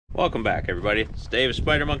Welcome back, everybody. It's Dave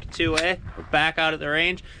Spider Monkey 2A. We're back out at the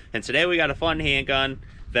range, and today we got a fun handgun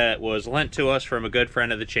that was lent to us from a good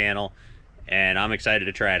friend of the channel, and I'm excited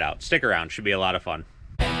to try it out. Stick around, should be a lot of fun.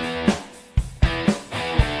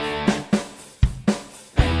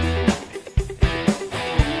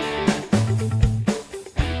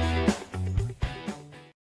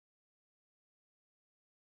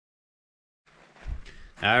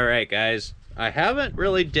 Alright guys, I haven't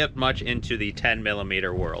really dipped much into the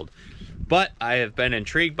 10mm world, but I have been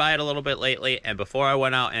intrigued by it a little bit lately, and before I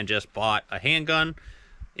went out and just bought a handgun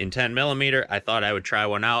in 10mm, I thought I would try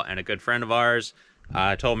one out, and a good friend of ours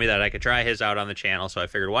told me that I could try his out on the channel, so I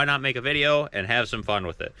figured why not make a video and have some fun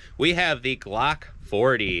with it. We have the Glock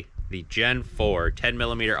 40, the Gen 4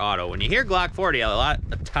 10mm auto. When you hear Glock 40, a lot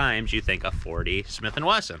of times you think of 40 Smith &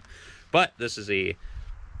 Wesson, but this is a...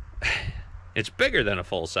 It's bigger than a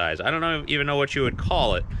full size. I don't even know what you would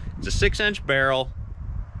call it. It's a 6-inch barrel.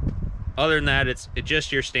 Other than that, it's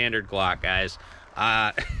just your standard Glock, guys.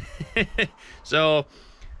 So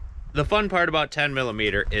the fun part about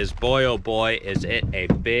 10mm is, boy oh boy, is it a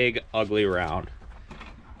big ugly round.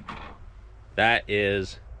 That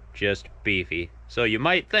is just beefy. So you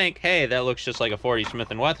might think, hey, that looks just like a 40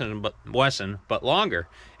 Smith & Wesson, but longer,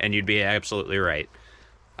 and you'd be absolutely right.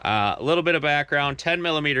 A little bit of background.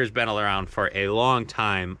 10mm has been around for a long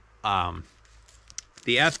time. The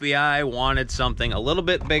FBI wanted something a little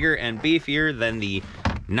bit bigger and beefier than the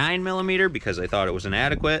 9mm because they thought it was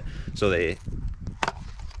inadequate. So the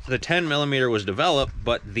 10mm was developed,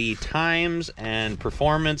 but the times and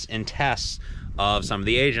performance and tests of some of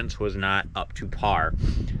the agents was not up to par.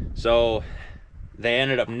 So they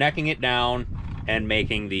ended up necking it down and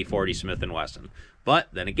making the 40 Smith & Wesson. But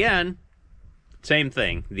then again, same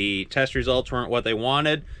thing. The test results weren't what they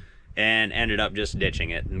wanted and ended up just ditching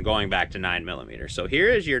it and going back to 9mm. So here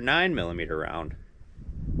is your 9mm round,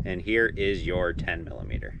 and here is your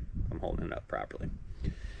 10mm. I'm holding it up properly.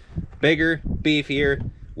 Bigger, beefier.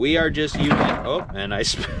 We are just using... Oh, and I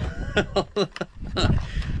spilled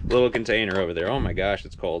little container over there. Oh my gosh,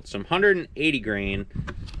 it's cold. Some 180 grain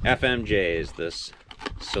FMJs. This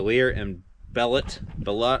Cellier and Bellet,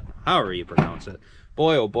 however you pronounce it.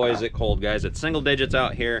 Boy, oh boy, is it cold, guys. It's single digits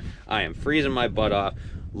out here. I am freezing my butt off.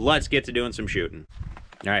 Let's get to doing some shooting.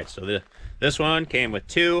 All right, so this one came with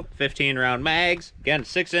two 15-round mags. Again,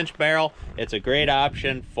 6-inch barrel. It's a great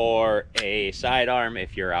option for a sidearm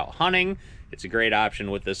if you're out hunting. It's a great option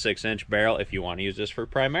with the 6-inch barrel if you want to use this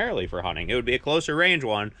primarily for hunting. It would be a closer range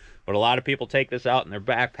one, but a lot of people take this out in their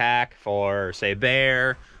backpack for, say,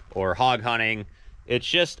 bear or hog hunting. It's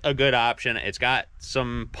just a good option. It's got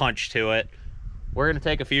some punch to it. We're going to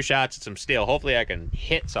take a few shots at some steel. Hopefully I can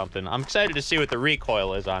hit something. I'm excited to see what the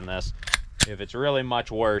recoil is on this. If it's really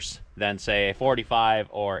much worse than, say, a 45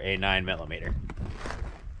 or a 9mm.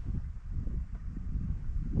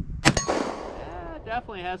 Yeah, it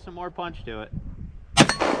definitely has some more punch to it.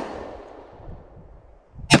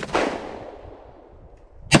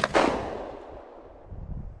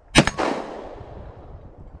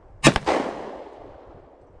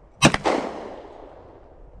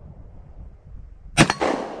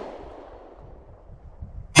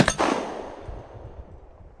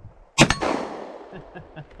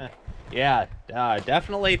 Yeah,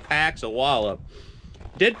 definitely packs a wallop.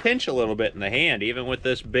 Did pinch a little bit in the hand, even with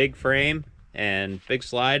this big frame and big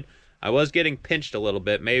slide. I was getting pinched a little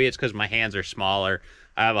bit. Maybe it's because my hands are smaller.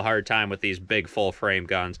 I have a hard time with these big full frame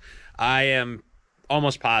guns. I am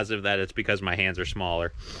almost positive that it's because my hands are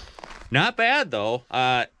smaller. Not bad though.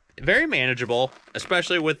 Very manageable,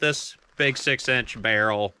 especially with this big 6-inch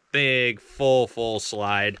barrel, big full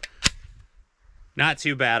slide. Not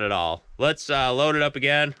too bad at all. Let's load it up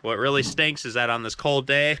again. What really stinks is that on this cold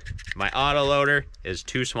day, my auto loader is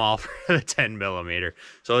too small for the 10mm.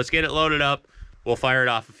 So let's get it loaded up. We'll fire it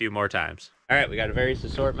off a few more times. All right, we got a various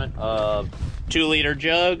assortment of 2-liter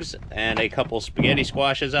jugs and a couple spaghetti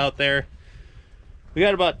squashes out there. We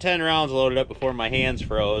got about 10 rounds loaded up before my hands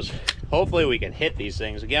froze. Hopefully we can hit these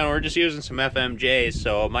things. Again, we're just using some FMJs,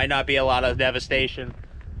 so it might not be a lot of devastation.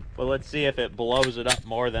 But let's see if it blows it up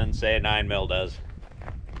more than, say, a 9mm does.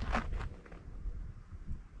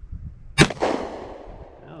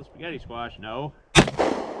 No, spaghetti squash, no.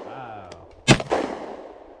 Wow.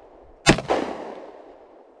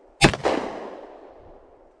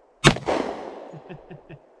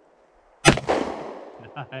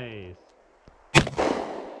 Nice.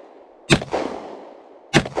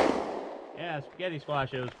 Yeah, spaghetti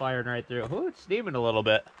squash, it was firing right through. Ooh, it's steaming a little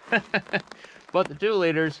bit. But the 2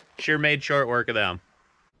 liters sure made short work of them.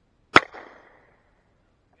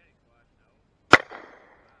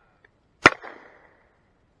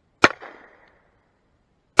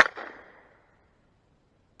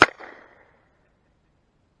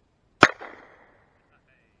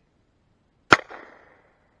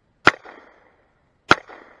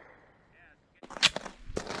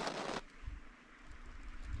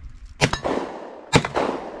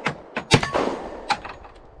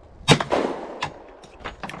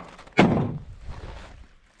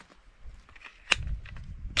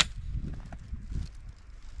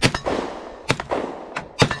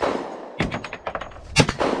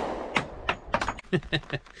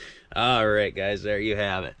 All right, guys, there you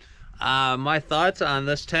have it. My thoughts on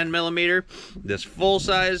this 10mm, this full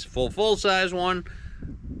size one.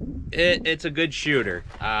 It's a good shooter.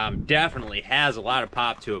 Definitely has a lot of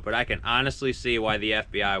pop to it, but I can honestly see why the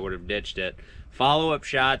FBI would have ditched it. Follow-up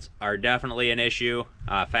shots are definitely an issue.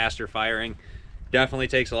 Faster firing definitely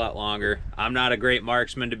takes a lot longer. I'm not a great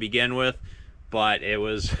marksman to begin with, but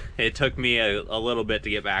it took me a little bit to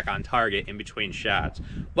get back on target in between shots.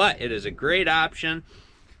 But it is a great option.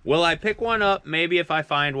 Will I pick one up? Maybe if I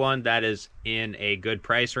find one that is in a good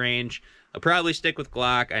price range. I'll probably stick with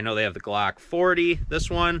Glock. I know they have the Glock 40, this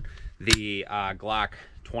one. The Glock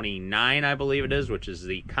 29, I believe it is, which is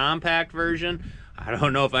the compact version. I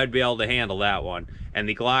don't know if I'd be able to handle that one. And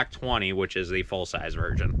the Glock 20, which is the full-size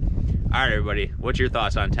version. All right, everybody, what's your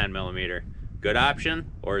thoughts on 10mm? Good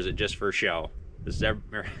option, or is it just for show? This is all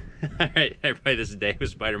right, everybody, this is Dave with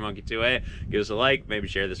Spider Monkey 2A. Give us a like, maybe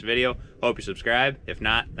share this video. Hope you subscribe. If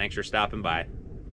not, thanks for stopping by.